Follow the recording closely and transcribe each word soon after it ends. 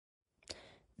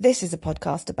This is a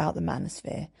podcast about the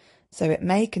manosphere, so it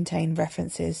may contain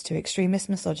references to extremist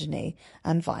misogyny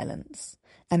and violence,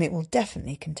 and it will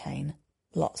definitely contain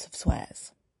lots of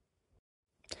swears.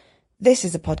 This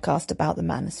is a podcast about the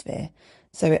manosphere,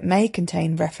 so it may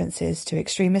contain references to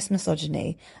extremist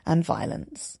misogyny and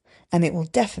violence, and it will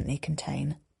definitely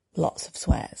contain lots of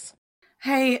swears.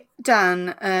 Hey,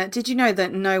 Dan, did you know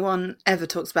that no one ever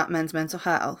talks about men's mental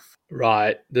health?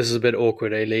 Right, this is a bit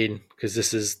awkward, Aileen, because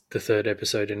this is the third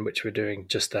episode in which we're doing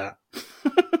just that.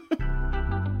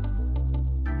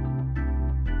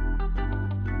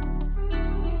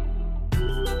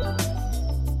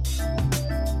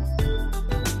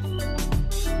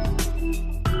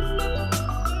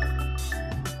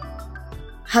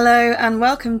 Hello and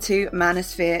welcome to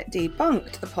Manosphere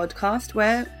Debunked, the podcast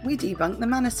where we debunk the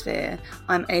manosphere.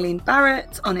 I'm Aileen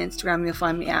Barrett. On Instagram you'll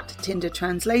find me at Tinder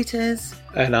Translators.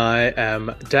 And I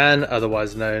am Dan,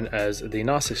 otherwise known as the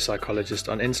Narcissist Psychologist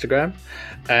on Instagram.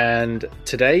 And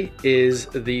today is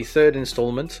the third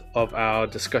installment of our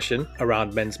discussion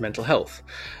around men's mental health.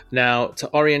 Now, to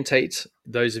orientate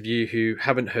those of you who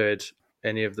haven't heard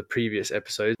any of the previous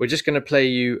episodes, we're just going to play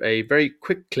you a very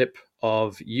quick clip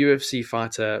of UFC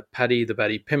fighter Paddy the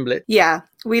Baddy Pimblett. Yeah,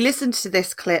 we listened to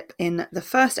this clip in the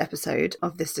first episode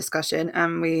of this discussion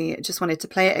and we just wanted to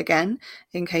play it again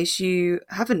in case you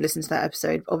haven't listened to that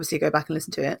episode. Obviously go back and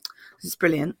listen to it. It's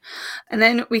brilliant. And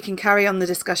then we can carry on the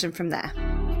discussion from there.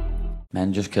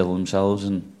 Men just kill themselves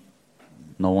and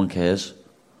no one cares.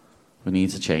 We need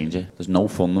to change it. There's no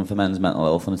funding for men's mental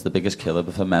health and it's the biggest killer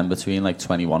for men between like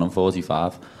 21 and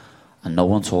 45. And no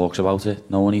one talks about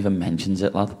it. No one even mentions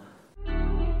it, lad.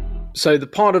 So the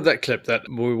part of that clip that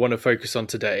we want to focus on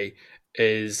today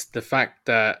is the fact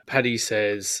that Paddy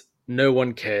says no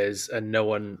one cares and no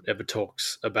one ever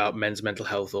talks about men's mental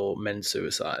health or men's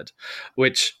suicide,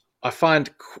 which I find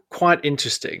quite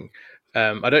interesting.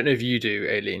 I don't know if you do,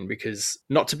 Aileen, because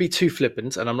not to be too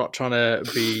flippant, and I'm not trying to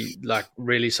be like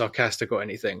really sarcastic or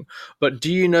anything, but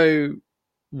do you know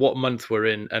what month we're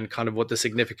in and kind of what the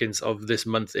significance of this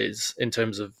month is in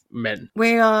terms of men?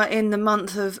 We are in the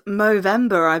month of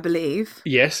Movember, I believe.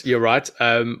 Yes, you're right.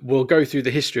 We'll go through the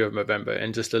history of Movember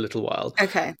in just a little while.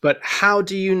 Okay. But how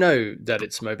do you know that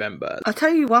it's Movember? I'll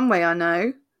tell you one way I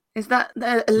know is that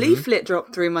a leaflet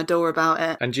dropped through my door about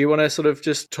it. And do you want to sort of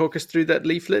just talk us through that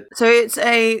leaflet? So it's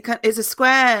a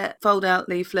square fold-out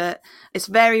leaflet. It's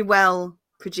very well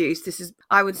produced. This is,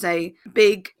 I would say,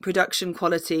 big production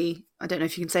quality. I don't know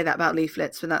if you can say that about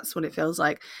leaflets, but that's what it feels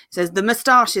like. It says, "The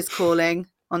moustache is calling"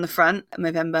 on the front,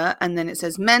 Movember, and then it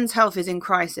says, "Men's health is in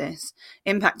crisis,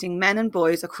 impacting men and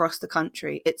boys across the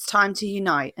country. It's time to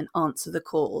unite and answer the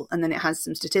call." And then it has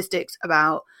some statistics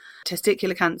about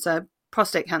testicular cancer,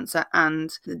 prostate cancer,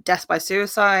 and death by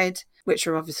suicide, which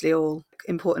are obviously all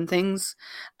important things.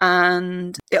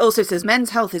 And it also says men's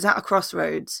health is at a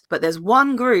crossroads, but there's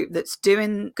one group that's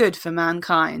doing good for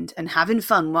mankind and having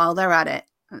fun while they're at it.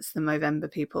 That's the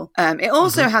Movember people. It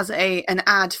also has an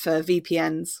ad for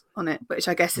VPNs on it, which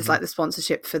I guess is like the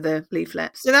sponsorship for the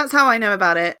leaflet. So that's how I know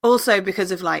about it. Also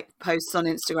because of like posts on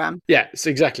Instagram. Yeah,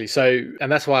 exactly. So, and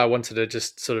that's why I wanted to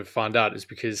just sort of find out, is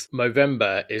because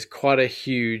Movember is quite a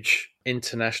huge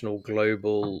international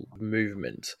global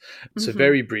movement. So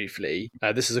very briefly,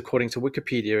 this is according to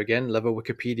Wikipedia again, love a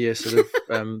Wikipedia sort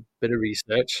of bit of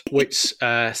research, which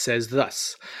says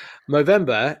thus: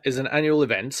 Movember is an annual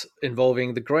event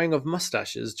involving the growing of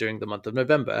mustaches during the month of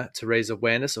November to raise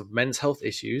awareness of men's health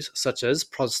issues such as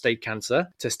prostate cancer,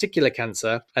 testicular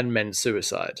cancer, and men's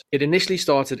suicide. It initially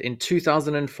started in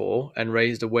 2004 and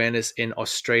raised awareness in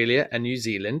Australia and New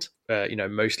Zealand,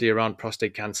 mostly around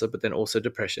prostate cancer, but then also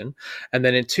depression. And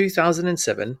then in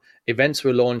 2007, events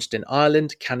were launched in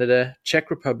Ireland, Canada, Czech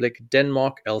Republic,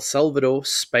 Denmark, El Salvador,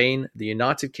 Spain, the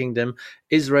United Kingdom,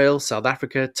 Israel, South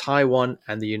Africa, Taiwan,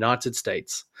 and the United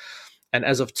States. And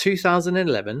as of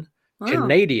 2011,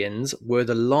 Canadians were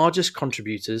the largest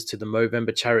contributors to the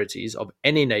Movember charities of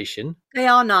any nation. They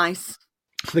are nice.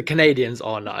 The Canadians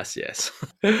are nice, yes.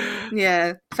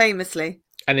 Yeah, famously.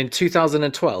 And in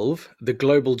 2012, the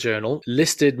Global Journal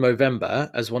listed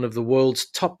Movember as one of the world's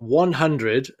top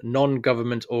 100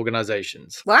 non-government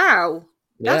organizations. Wow.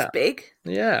 That's big.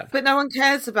 Yeah. But no one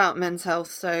cares about men's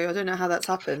health, so I don't know how that's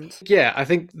happened. Yeah, I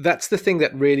think that's the thing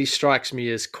that really strikes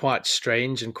me as quite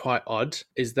strange and quite odd,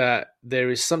 is that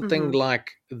there is something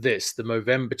like this, the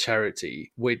Movember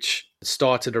charity, which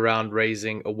started around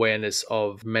raising awareness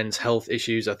of men's health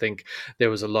issues. I think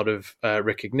there was a lot of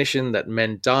recognition that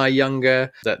men die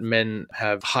younger, that men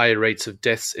have higher rates of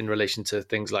deaths in relation to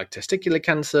things like testicular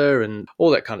cancer and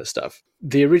all that kind of stuff.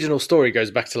 The original story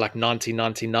goes back to like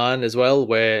 1999 as well,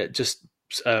 where just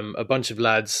a bunch of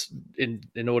lads,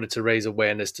 in order to raise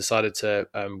awareness, decided to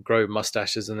grow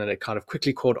mustaches, and then it kind of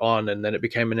quickly caught on, and then it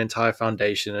became an entire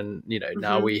foundation. And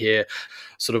now we're here,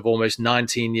 sort of almost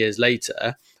 19 years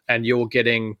later, and you're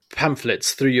getting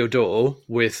pamphlets through your door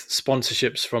with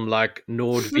sponsorships from like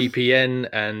NordVPN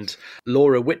and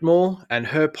Laura Whitmore and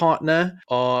her partner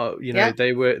are,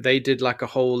 they did like a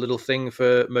whole little thing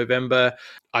for Movember.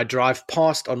 I drive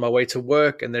past on my way to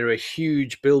work and there are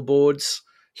huge billboards.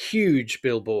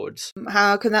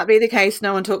 How can that be the case?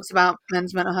 No one talks about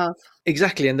men's mental health.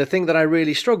 Exactly. And the thing that I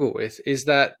really struggle with is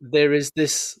that there is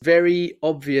this very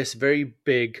obvious, very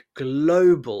big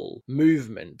global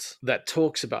movement that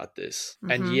talks about this.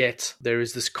 And yet there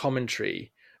is this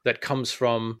commentary that comes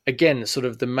from, again, sort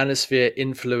of the manosphere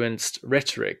influenced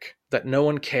rhetoric that no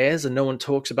one cares and no one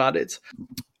talks about it.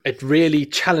 It really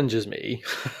challenges me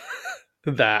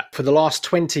that for the last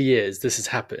 20 years this has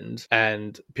happened,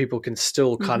 and people can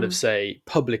still kind of say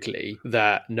publicly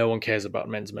that no one cares about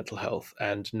men's mental health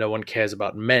and no one cares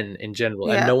about men in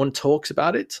general, and no one talks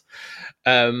about it.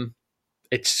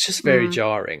 It's just very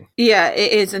jarring. Yeah,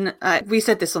 it is. And we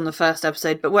said this on the first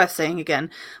episode, but worth saying again,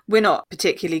 we're not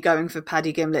particularly going for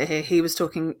Paddy Gimlet here. He was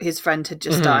talking, his friend had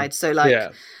just died. So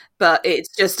but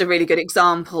it's just a really good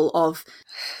example of,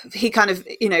 he kind of,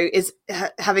 is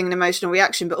having an emotional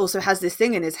reaction, but also has this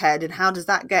thing in his head. And how does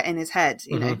that get in his head?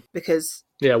 You know, because...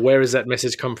 Yeah, where does that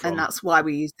message come from? And that's why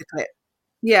we use the clip.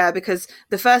 Yeah, because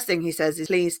the first thing he says is,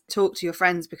 please talk to your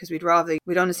friends, because we'd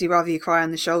honestly rather you cry on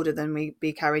the shoulder than we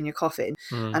be carrying your coffin.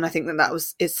 And I think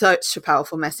it's such a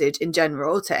powerful message in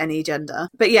general to any gender.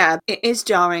 But yeah, it is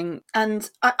jarring. And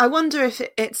I wonder if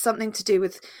it's something to do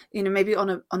with, maybe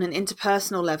on an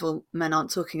interpersonal level, men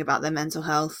aren't talking about their mental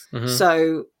health.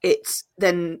 So it's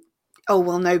then,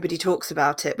 nobody talks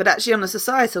about it. But actually on a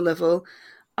societal level,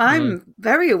 I'm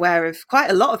very aware of quite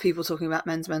a lot of people talking about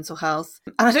men's mental health.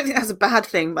 And I don't think that's a bad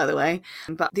thing, by the way.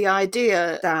 But the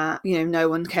idea that, no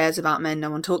one cares about men,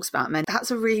 no one talks about men, that's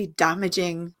a really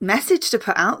damaging message to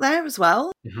put out there as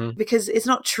well. Because it's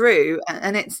not true.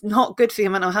 And it's not good for your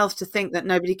mental health to think that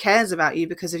nobody cares about you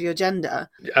because of your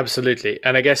gender. Absolutely.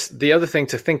 And I guess the other thing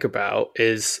to think about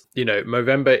is,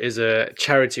 Movember is a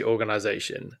charity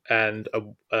organization. And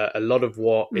a lot of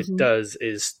what it does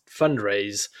is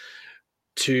fundraise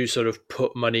to sort of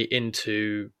put money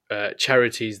into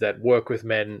charities that work with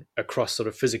men across sort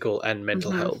of physical and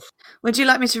mental health. Would you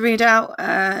like me to read out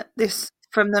this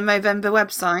from the Movember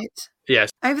website?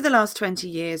 Yes. Over the last 20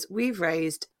 years, we've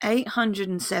raised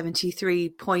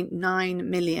 873.9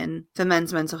 million for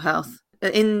men's mental health.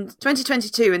 In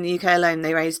 2022, in the UK alone,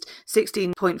 they raised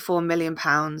 £16.4 million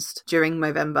during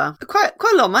Movember. Quite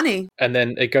a lot of money. And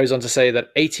then it goes on to say that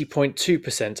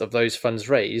 80.2% of those funds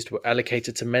raised were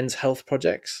allocated to men's health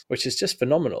projects, which is just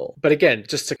phenomenal. But again,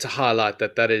 just to highlight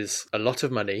that is a lot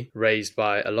of money raised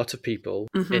by a lot of people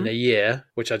in a year,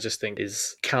 which I just think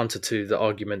is counter to the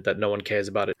argument that no one cares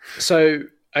about it. So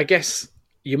I guess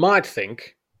you might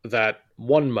think that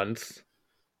 1 month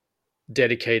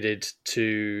dedicated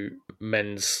to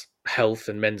men's health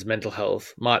and men's mental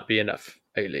health might be enough,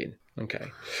 Aileen. Okay.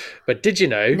 But did you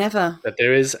know that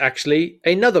there is actually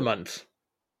another month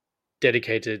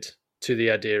dedicated to the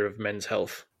idea of men's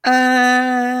health?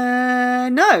 No.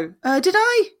 Did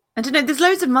I? I don't know. There's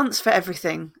loads of months for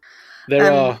everything.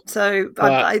 There are. So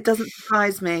it doesn't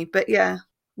surprise me. But yeah.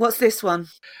 What's this one?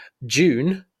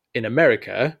 June in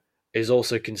America is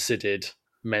also considered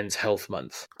Men's Health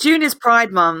Month. June is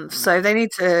Pride Month, so they need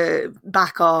to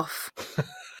back off.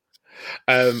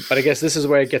 But I guess this is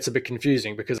where it gets a bit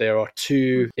confusing, because there are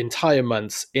 2 entire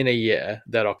months in a year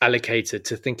that are allocated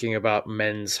to thinking about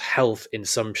men's health in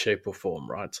some shape or form,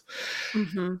 right?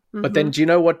 But then do you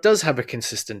know what does have a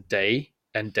consistent day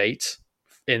and date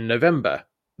in November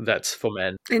that's for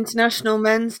men? International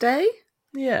Men's Day?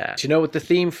 Yeah. Do you know what the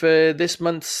theme for this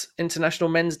month's International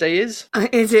Men's Day is?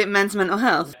 Is it men's mental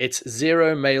health? It's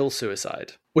Zero Male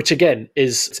Suicide, which again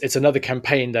it's another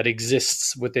campaign that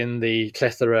exists within the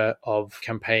plethora of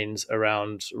campaigns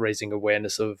around raising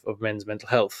awareness of men's mental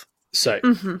health. So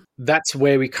that's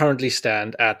where we currently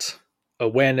stand at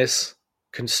awareness,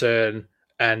 concern,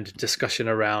 and discussion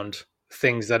around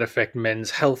things that affect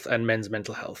men's health and men's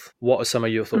mental health. What are some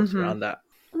of your thoughts around that?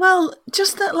 Well,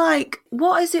 just that, like,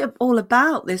 what is it all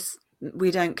about, this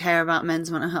we don't care about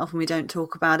men's mental health and we don't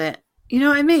talk about it? You know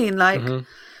what I mean? Like,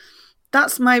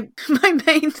 that's my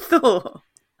main thought.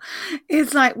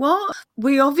 It's like, what?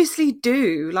 We obviously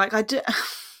do. Like, I do.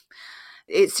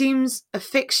 It seems a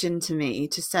fiction to me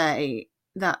to say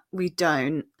that we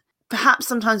don't. perhaps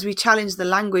sometimes we challenge the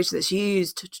language that's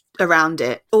used around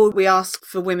it, or we ask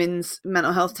for women's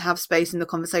mental health to have space in the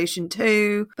conversation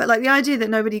too. But like the idea that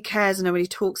nobody cares and nobody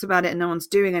talks about it and no one's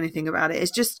doing anything about it is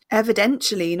just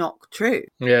evidentially not true.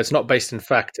 Yeah, it's not based in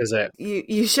fact, is it?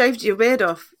 You shaved your beard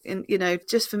off,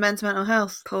 just for men's mental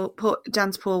health.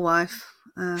 Jan's poor wife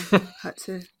had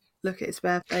to look at his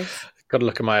bare face. Got to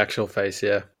look at my actual face,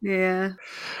 yeah. Yeah.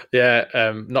 Yeah,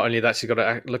 not only that, she's got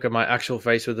to look at my actual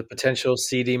face with a potential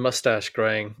seedy mustache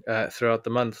growing throughout the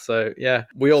month. So, yeah,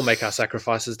 we all make our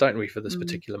sacrifices, don't we, for this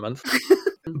particular month?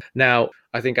 Now,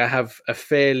 I think I have a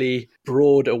fairly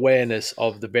broad awareness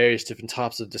of the various different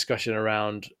types of discussion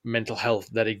around mental health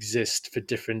that exist for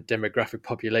different demographic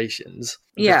populations.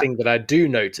 Yeah. The thing that I do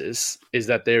notice is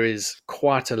that there is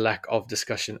quite a lack of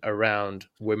discussion around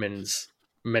women's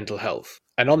mental health.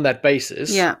 And on that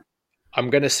basis, I'm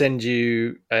going to send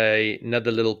you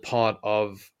another little part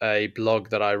of a blog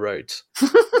that I wrote.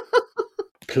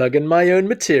 Plugging my own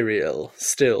material.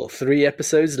 Still, 3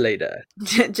 episodes later.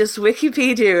 Just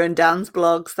Wikipedia and Dan's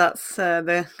blogs. That's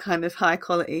the kind of high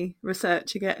quality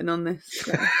research you're getting on this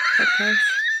podcast.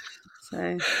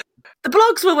 So the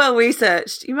blogs were well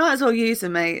researched. You might as well use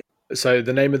them, mate. So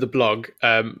the name of the blog,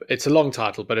 it's a long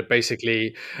title, but it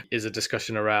basically is a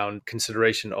discussion around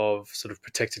consideration of sort of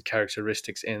protected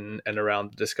characteristics in and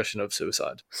around the discussion of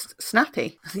suicide.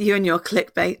 Snappy. You and your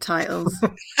clickbait titles.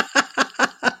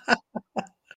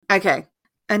 Okay.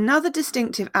 Another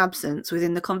distinctive absence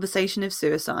within the conversation of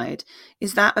suicide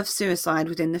is that of suicide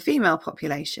within the female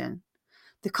population.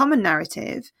 The common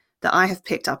narrative, that I have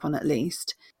picked up on at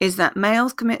least, is that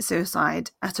males commit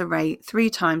suicide at a rate 3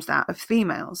 times that of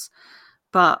females,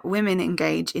 but women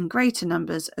engage in greater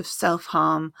numbers of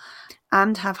self-harm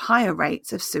and have higher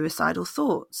rates of suicidal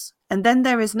thoughts. And then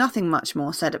there is nothing much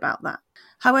more said about that.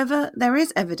 However, there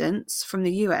is evidence from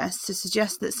the US to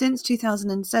suggest that since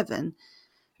 2007,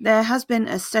 there has been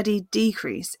a steady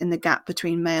decrease in the gap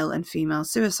between male and female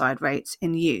suicide rates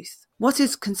in youth. What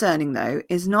is concerning, though,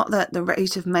 is not that the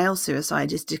rate of male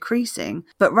suicide is decreasing,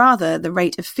 but rather the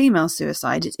rate of female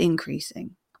suicide is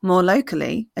increasing. More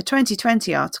locally, a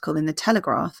 2020 article in The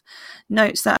Telegraph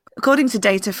notes that, according to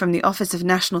data from the Office of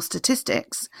National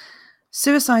Statistics,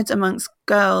 suicides amongst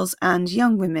girls and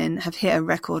young women have hit a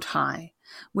record high,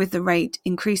 with the rate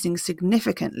increasing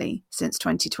significantly since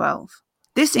 2012.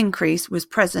 This increase was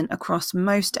present across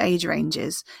most age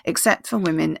ranges, except for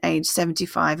women aged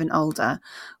 75 and older,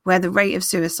 where the rate of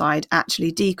suicide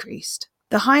actually decreased.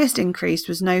 The highest increase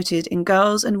was noted in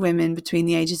girls and women between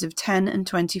the ages of 10 and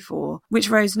 24, which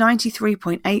rose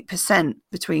 93.8%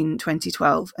 between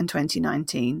 2012 and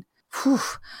 2019.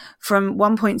 From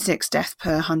 1.6 deaths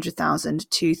per 100,000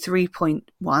 to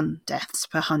 3.1 deaths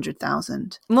per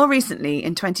 100,000. More recently,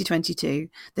 in 2022,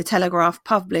 The Telegraph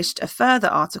published a further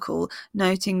article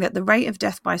noting that the rate of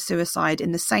death by suicide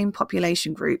in the same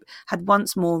population group had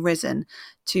once more risen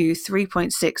to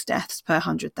 3.6 deaths per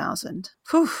 100,000.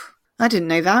 I didn't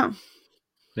know that.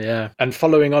 Yeah, and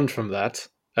following on from that,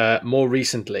 more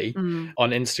recently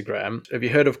on Instagram, have you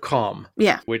heard of CALM?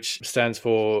 Yeah. Which stands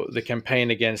for the Campaign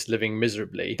Against Living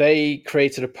Miserably. They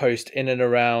created a post in and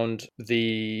around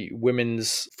the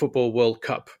Women's Football World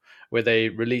Cup where they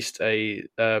released a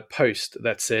post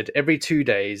that said every 2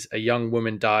 days a young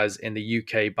woman dies in the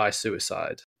UK by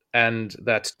suicide, and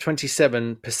that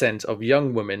 27% of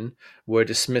young women were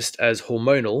dismissed as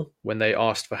hormonal when they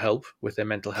asked for help with their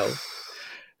mental health.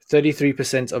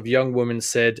 33% of young women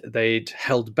said they'd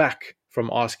held back from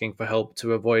asking for help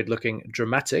to avoid looking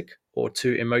dramatic or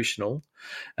too emotional,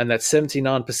 and that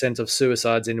 79% of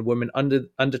suicides in women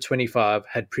under 25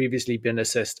 had previously been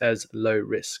assessed as low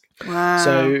risk. Wow.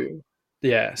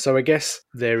 So I guess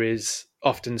there is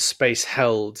often space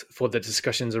held for the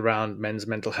discussions around men's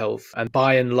mental health, and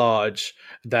by and large,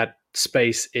 that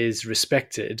space is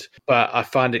respected. But I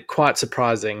find it quite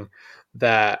surprising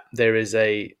that there is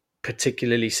a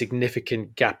particularly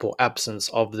significant gap or absence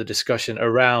of the discussion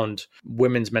around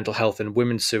women's mental health and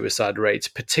women's suicide rates,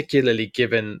 particularly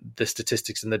given the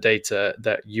statistics and the data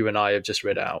that you and I have just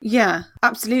read out. Yeah,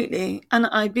 absolutely. And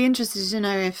I'd be interested to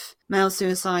know if male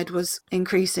suicide was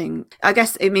increasing. I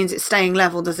guess it means it's staying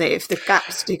level, does it, if the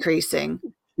gap's decreasing?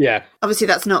 Yeah. Obviously,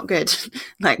 that's not good.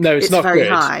 No, it's not very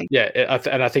good. High. Yeah,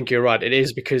 and I think you're right. It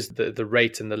is because the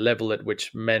rate and the level at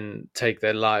which men take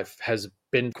their life has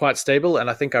been quite stable. And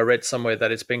I think I read somewhere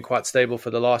that it's been quite stable for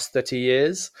the last 30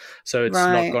 years. So it's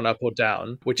not Right. gone up or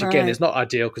down, which again Right. is not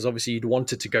ideal because obviously you'd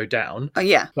want it to go down. Oh,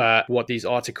 yeah. But what these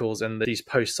articles and these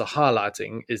posts are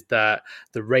highlighting is that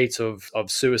the rate of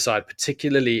suicide,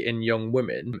 particularly in young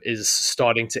women, is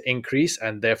starting to increase,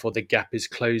 and therefore the gap is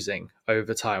closing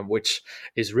over time, which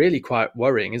is really quite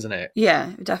worrying, isn't it?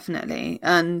 Yeah, definitely.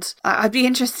 And I'd be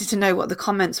interested to know what the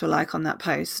comments were like on that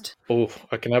post. Oh,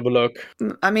 I can have a look.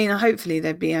 I mean, hopefully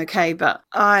they'd be okay, but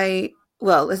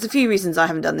well, there's a few reasons I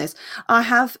haven't done this. I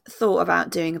have thought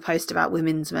about doing a post about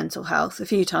women's mental health a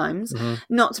few times,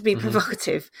 not to be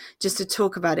provocative, just to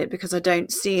talk about it because I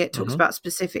don't see it talked about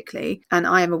specifically. And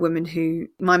I am a woman who,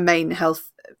 my main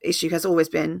health issue has always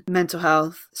been mental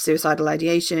health, suicidal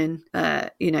ideation,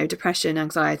 depression,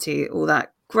 anxiety, all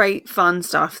that great fun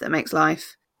stuff that makes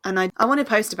life. And I want to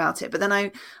post about it, but then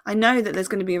I know that there's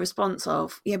going to be a response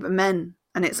of, yeah, but men.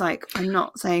 And it's like, I'm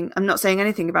not saying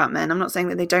anything about men. I'm not saying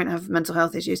that they don't have mental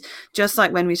health issues. Just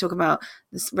like when we talk about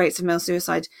the rates of male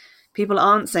suicide, people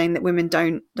aren't saying that women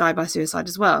don't die by suicide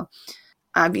as well.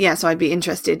 So I'd be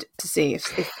interested to see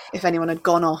if anyone had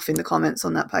gone off in the comments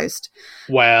on that post.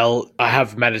 Well, I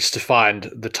have managed to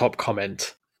find the top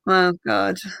comment. Oh,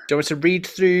 God. Do you want me to read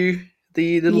through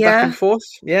the little back and forth?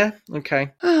 Yeah?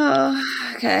 Okay. Oh,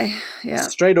 okay. Yeah.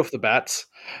 Straight off the bat,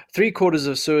 3/4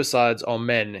 of suicides are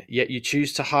men, yet you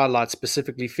choose to highlight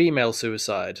specifically female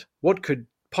suicide. What could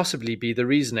possibly be the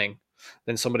reasoning?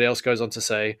 Then somebody else goes on to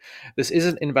say, this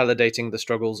isn't invalidating the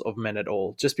struggles of men at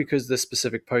all. Just because this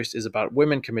specific post is about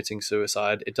women committing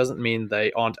suicide, it doesn't mean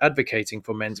they aren't advocating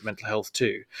for men's mental health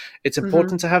too. It's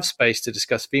important to have space to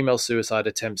discuss female suicide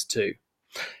attempts too.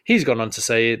 He's gone on to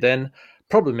say then,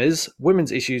 problem is,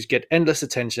 women's issues get endless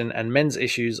attention and men's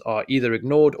issues are either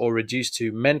ignored or reduced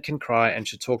to men can cry and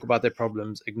should talk about their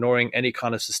problems, ignoring any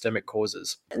kind of systemic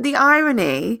causes. The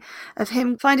irony of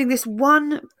him finding this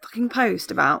one fucking post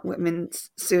about women's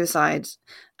suicide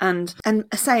and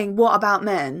saying, what about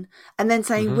men? And then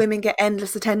saying women get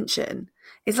endless attention.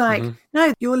 It's like,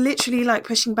 no, you're literally like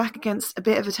pushing back against a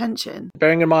bit of attention.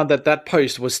 Bearing in mind that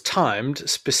post was timed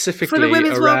specifically For the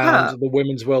Women's World around Cup. the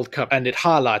Women's World Cup, and it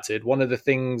highlighted one of the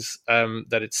things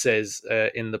that it says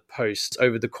in the post,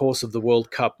 over the course of the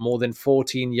World Cup, more than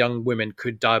 14 young women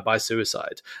could die by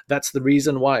suicide. That's the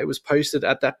reason why it was posted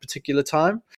at that particular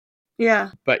time.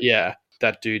 Yeah. But yeah,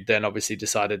 that dude then obviously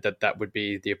decided that would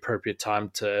be the appropriate time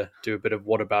to do a bit of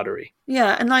whataboutery.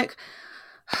 Yeah, and like,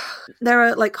 there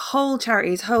are like whole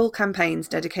charities, whole campaigns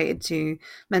dedicated to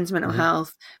men's mental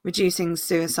health, reducing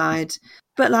suicide.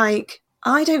 But like,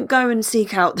 I don't go and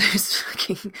seek out those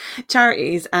fucking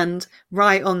charities and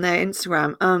write on their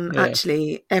Instagram,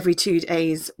 actually, every 2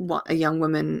 days, a young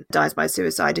woman dies by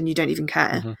suicide, and you don't even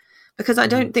care. Because I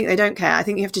don't think they don't care. I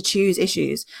think you have to choose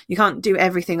issues. You can't do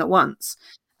everything at once.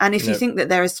 And if you think that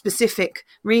there are specific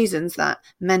reasons that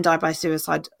men die by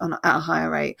suicide at a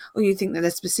higher rate, or you think that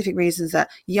there's specific reasons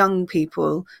that young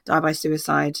people die by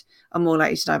suicide, are more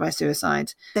likely to die by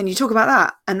suicide, then you talk about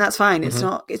that, and that's fine. It's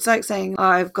not. It's like saying, oh,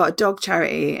 I've got a dog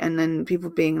charity, and then people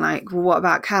being like, well, what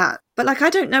about cat? But like, I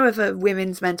don't know of a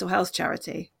women's mental health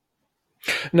charity.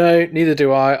 No, neither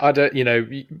do I. I don't,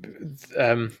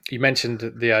 you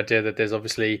mentioned the idea that there's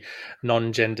obviously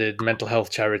non-gendered mental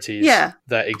health charities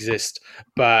that exist,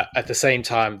 but at the same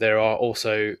time, there are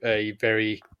also a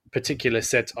very particular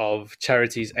set of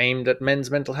charities aimed at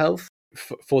men's mental health.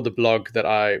 For the blog that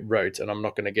I wrote, and I'm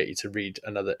not going to get you to read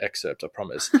another excerpt, I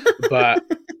promise, but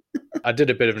I did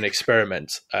a bit of an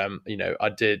experiment. I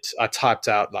typed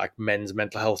out like men's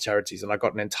mental health charities, and I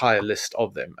got an entire list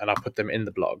of them, and I put them in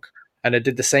the blog. And I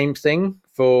did the same thing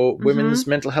for women's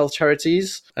mental health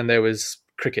charities, and there was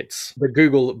crickets, the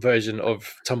Google version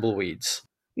of tumbleweeds.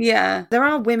 Yeah, there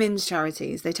are women's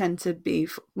charities. They tend to be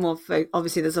more,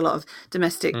 obviously there's a lot of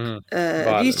domestic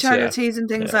abuse charities and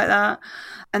things like that.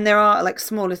 And there are like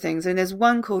smaller things. And there's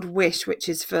one called Wish, which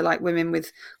is for like women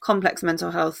with complex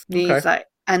mental health needs,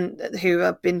 and who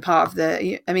have been part of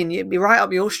you'd be right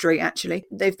up your street, actually.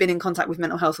 They've been in contact with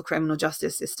mental health or criminal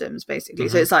justice systems, basically.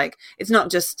 So it's like, it's not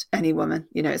just any woman,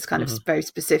 it's kind of very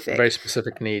specific. Very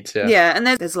specific needs, yeah. Yeah, and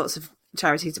there's lots of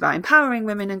charities about empowering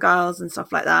women and girls and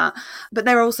stuff like that. But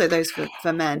there are also those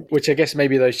for men. Which I guess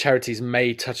maybe those charities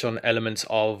may touch on elements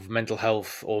of mental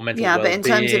health or mental well-being. Yeah, but in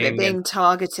terms of it being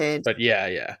targeted. But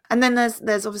yeah. And then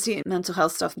there's obviously mental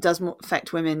health stuff that does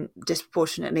affect women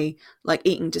disproportionately, like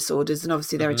eating disorders, and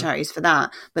obviously there are charities for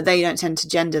that, but they don't tend to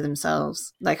gender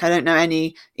themselves. Like, I don't know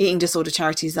any eating disorder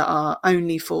charities that are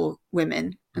only for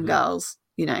women and girls.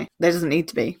 There doesn't need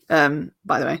to be,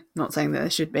 by the way, not saying that there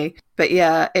should be, but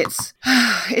yeah,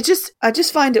 I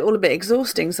just find it all a bit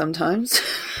exhausting sometimes.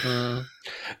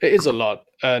 It is a lot.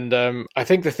 And I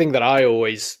think the thing that I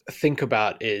always think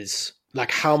about is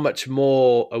like how much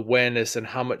more awareness and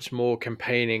how much more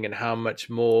campaigning and how much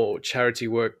more charity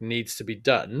work needs to be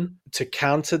done to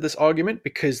counter this argument,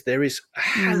 because there is a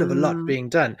hell of a lot being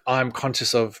done. I'm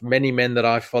conscious of many men that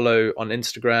I follow on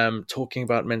Instagram talking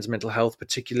about men's mental health,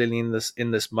 particularly in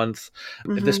this month.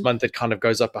 This month it kind of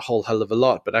goes up a whole hell of a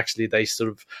lot, but actually they sort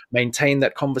of maintain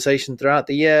that conversation throughout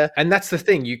the year. And that's the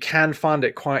thing, you can find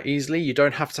it quite easily. You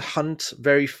don't have to hunt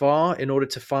very far in order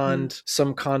to find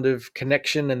some kind of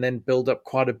connection and then build up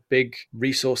quite a big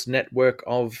resource network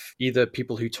of either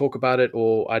people who talk about it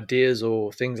or ideas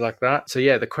or things like that. So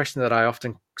yeah, the question that I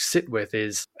often sit with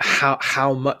is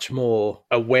how much more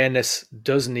awareness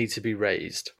does need to be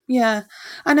raised. Yeah.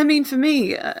 And I mean, for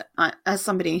me, as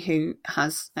somebody who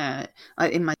has,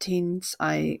 in my teens,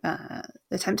 I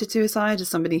attempted suicide, as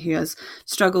somebody who has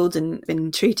struggled and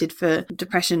been treated for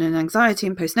depression and anxiety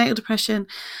and postnatal depression,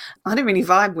 I don't really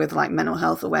vibe with like mental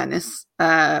health awareness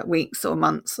weeks or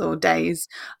months or days.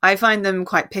 I find them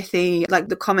quite pithy. Like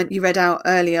the comment you read out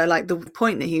earlier, like the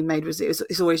point that he made was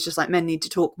it's always just like men need to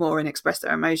talk more and express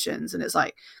their emotions. And it's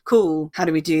like, cool, how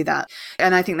do we do that?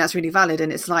 And I think that's really valid.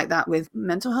 And it's like that with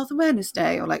Mental Health Awareness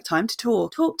Day, or like time to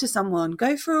talk to someone,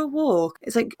 go for a walk.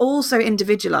 It's like also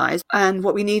individualized. And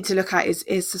what we need to look at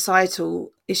is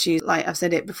societal issues. Like I've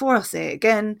said it before, I'll say it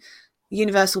again.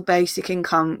 Universal basic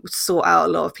income would sort out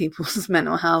a lot of people's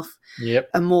mental health. Yep.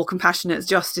 A more compassionate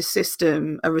justice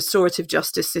system, a restorative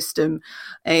justice system,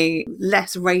 a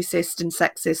less racist and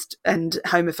sexist and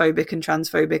homophobic and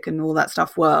transphobic and all that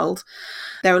stuff world.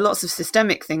 There are lots of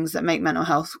systemic things that make mental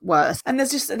health worse. And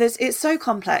it's so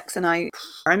complex. And I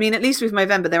mean, at least with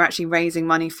Movember, they're actually raising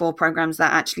money for programs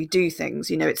that actually do things.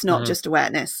 You know, it's not just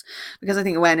awareness, because I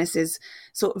think awareness is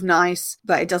sort of nice,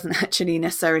 but it doesn't actually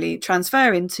necessarily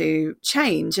transfer into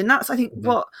change. And that's, I think,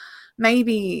 what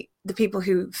maybe the people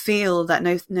who feel that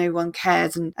no one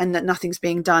cares and that nothing's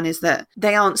being done is that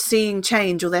they aren't seeing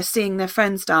change, or they're seeing their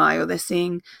friends die, or they're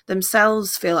seeing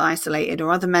themselves feel isolated,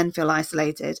 or other men feel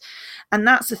isolated. And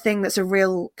that's the thing that's a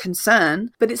real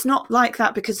concern. But it's not like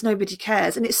that because nobody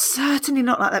cares. And it's certainly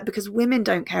not like that because women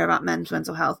don't care about men's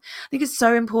mental health. I think it's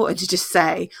so important to just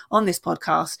say on this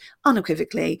podcast,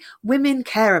 unequivocally, women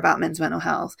care about men's mental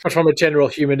health. From a general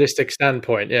humanistic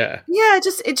standpoint, yeah. Yeah,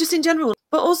 just in general.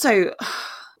 But also,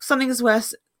 something that's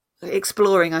worth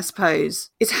exploring, I suppose,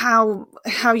 is how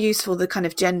useful the kind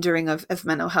of gendering of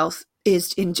mental health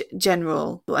is in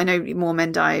general. I know more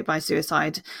men die by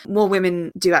suicide, more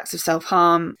women do acts of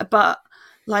self-harm, but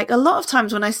like a lot of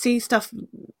times when I see stuff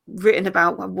written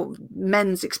about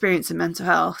men's experience in mental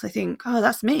health, I think, oh,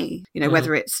 that's me. You know,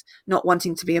 whether it's not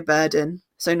wanting to be a burden,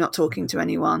 so not talking to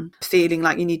anyone, feeling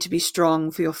like you need to be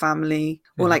strong for your family,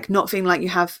 or like not feeling like you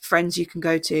have friends you can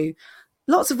go to.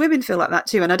 Lots of women feel like that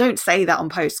too. And I don't say that on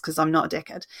posts because I'm not a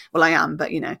dickhead. Well, I am,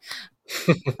 but you know,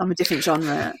 I'm a different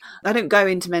genre. I don't go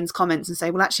into men's comments and say,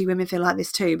 well, actually women feel like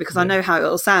this too, because I know how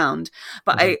it'll sound.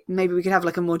 But maybe we could have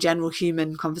like a more general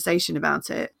human conversation about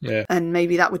it. Yeah. And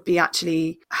maybe that would be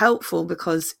actually helpful,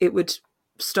 because it would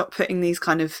stop putting these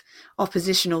kind of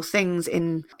oppositional things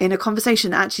in a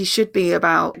conversation that actually should be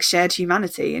about shared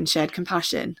humanity and shared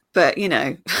compassion. But, you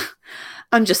know,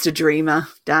 I'm just a dreamer,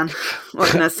 Dan.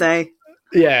 What can I say?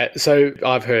 Yeah, so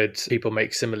I've heard people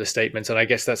make similar statements, and I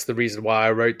guess that's the reason why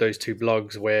I wrote those two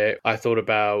blogs, where I thought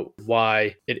about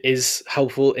why it is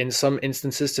helpful in some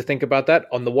instances to think about that.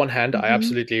 On the one hand, I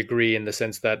absolutely agree in the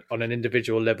sense that on an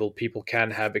individual level, people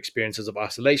can have experiences of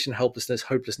isolation, helplessness,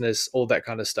 hopelessness, all that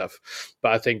kind of stuff.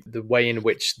 But I think the way in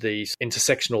which the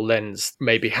intersectional lens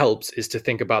maybe helps is to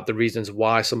think about the reasons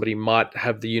why somebody might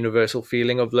have the universal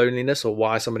feeling of loneliness, or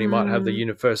why somebody might have the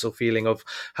universal feeling of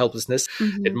helplessness.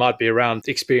 It might be around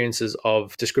experiences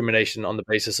of discrimination on the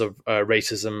basis of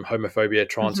racism, homophobia,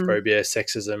 transphobia,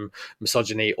 sexism,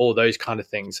 misogyny, all those kind of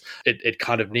things. It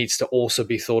kind of needs to also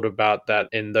be thought about that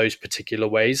in those particular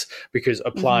ways, because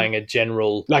applying a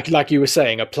general, like you were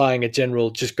saying, applying a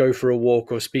general, just go for a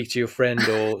walk or speak to your friend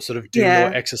or sort of do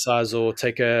more exercise or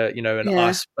take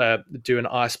ice, do an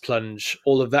ice plunge,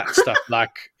 all of that stuff.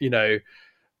 Like, you know,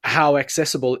 how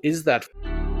accessible is that?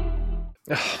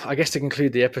 I guess to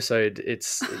conclude the episode,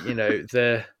 it's, you know,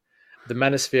 the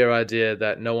manosphere idea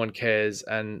that no one cares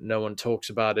and no one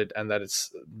talks about it, and that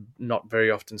it's not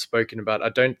very often spoken about, I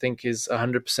don't think is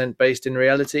 100% based in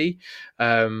reality.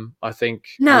 I think...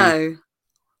 No.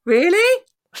 Really?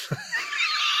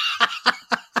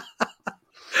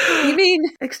 You mean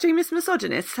extremist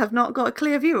misogynists have not got a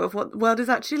clear view of what the world is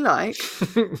actually like?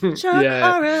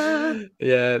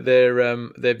 Yeah,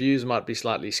 their views might be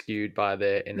slightly skewed by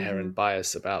their inherent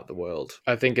bias about the world.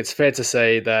 I think it's fair to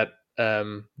say that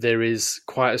there is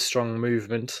quite a strong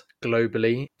movement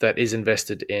globally that is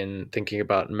invested in thinking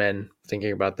about men,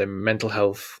 thinking about their mental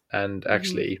health, and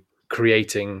actually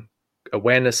creating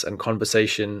awareness and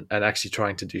conversation, and actually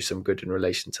trying to do some good in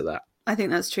relation to that. I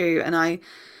think that's true. And I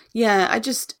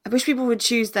wish people would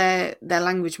choose their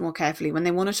language more carefully when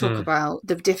they want to talk about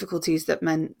the difficulties that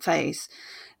men face.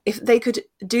 If they could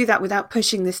do that without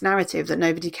pushing this narrative that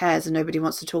nobody cares and nobody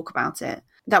wants to talk about it,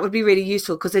 that would be really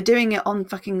useful, because they're doing it on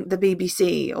fucking the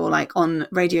BBC or like on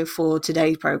Radio 4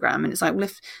 Today programme. And it's like, well,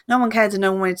 if no one cared and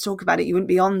no one wanted to talk about it, you wouldn't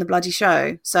be on the bloody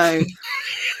show. So, do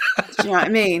you know what I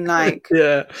mean? Like,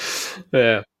 yeah.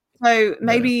 So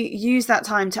maybe use that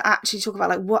time to actually talk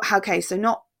about so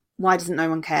not why doesn't no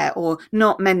one care, or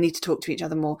not men need to talk to each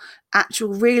other more,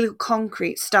 actual real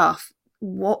concrete stuff.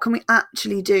 What can we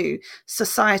actually do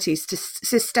societies to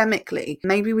systemically?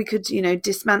 Maybe we could,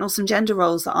 dismantle some gender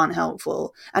roles that aren't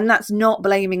helpful. And that's not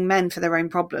blaming men for their own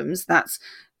problems. That's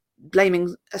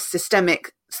blaming a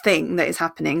systemic thing that is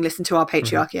happening. Listen to our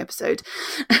patriarchy episode.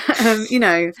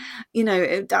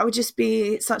 That would just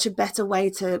be such a better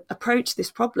way to approach this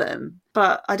problem.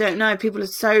 But I don't know, people are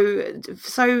so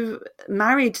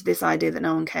married to this idea that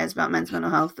no one cares about men's mental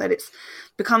health that it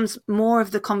becomes more of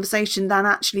the conversation than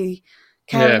actually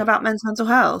caring about men's mental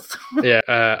health.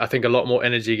 I think a lot more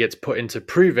energy gets put into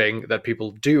proving that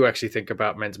people do actually think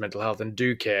about men's mental health and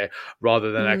do care,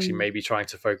 rather than actually maybe trying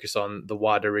to focus on the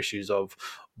wider issues of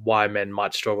why men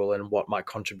might struggle and what might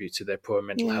contribute to their poor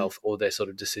mental health or their sort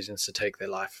of decisions to take their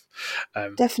life.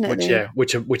 Definitely.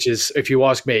 Which is, if you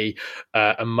ask me,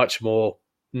 a much more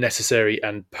necessary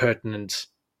and pertinent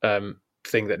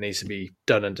thing that needs to be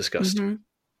done and discussed. And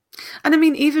I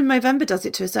mean, even Movember does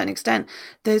it to a certain extent.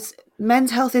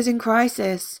 Men's health is in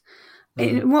crisis.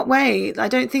 In what way? I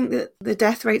don't think that the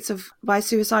death rates by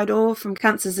suicide or from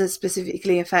cancers that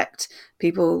specifically affect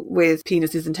people with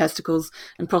penises and testicles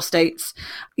and prostates,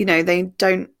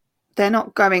 they're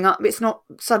not going up. It's not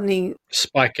suddenly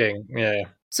spiking. Yeah.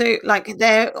 So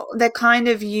they're kind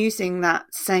of using that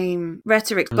same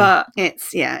rhetoric, but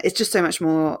it's just so much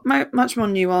more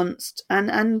nuanced,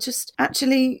 and just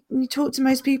actually, when you talk to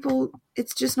most people,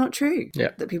 it's just not true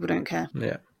that people don't care.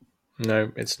 Yeah.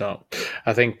 No, it's not.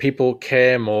 I think people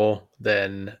care more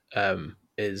than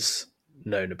is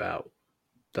known about.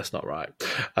 That's not right.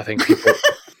 I think people...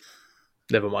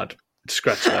 Never mind.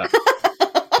 Scratch that.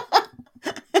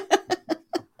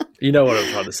 You know what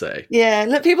I'm trying to say. Yeah,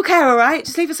 look, people care, all right?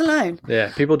 Just leave us alone.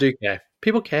 Yeah, people do care.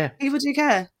 People care. People do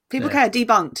care. People care.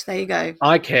 Debunked. There you go.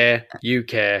 I care, you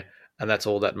care, and that's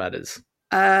all that matters.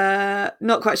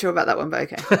 Not quite sure about that one,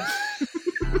 but okay.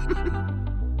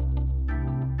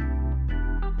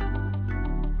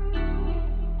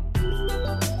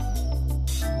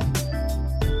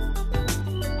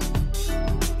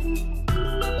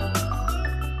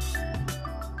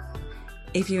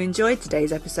 If you enjoyed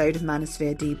today's episode of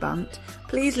Manosphere Debunked,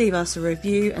 please leave us a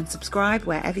review and subscribe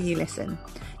wherever you listen.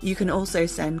 You can also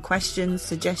send questions,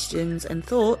 suggestions and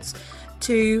thoughts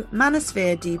to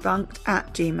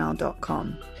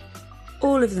manospheredebunked@gmail.com.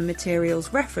 All of the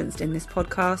materials referenced in this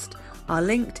podcast are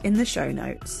linked in the show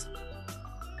notes.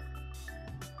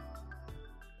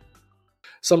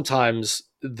 Sometimes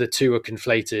the two are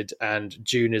conflated, and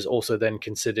June is also then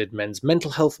considered Men's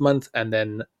Mental Health Month, and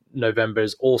then November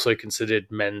is also considered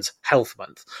Men's Health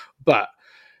Month. But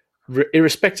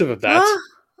irrespective of that...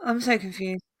 I'm so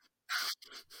confused.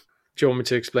 Do you want me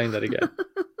to explain that again?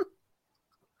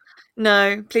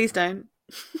 No, please don't.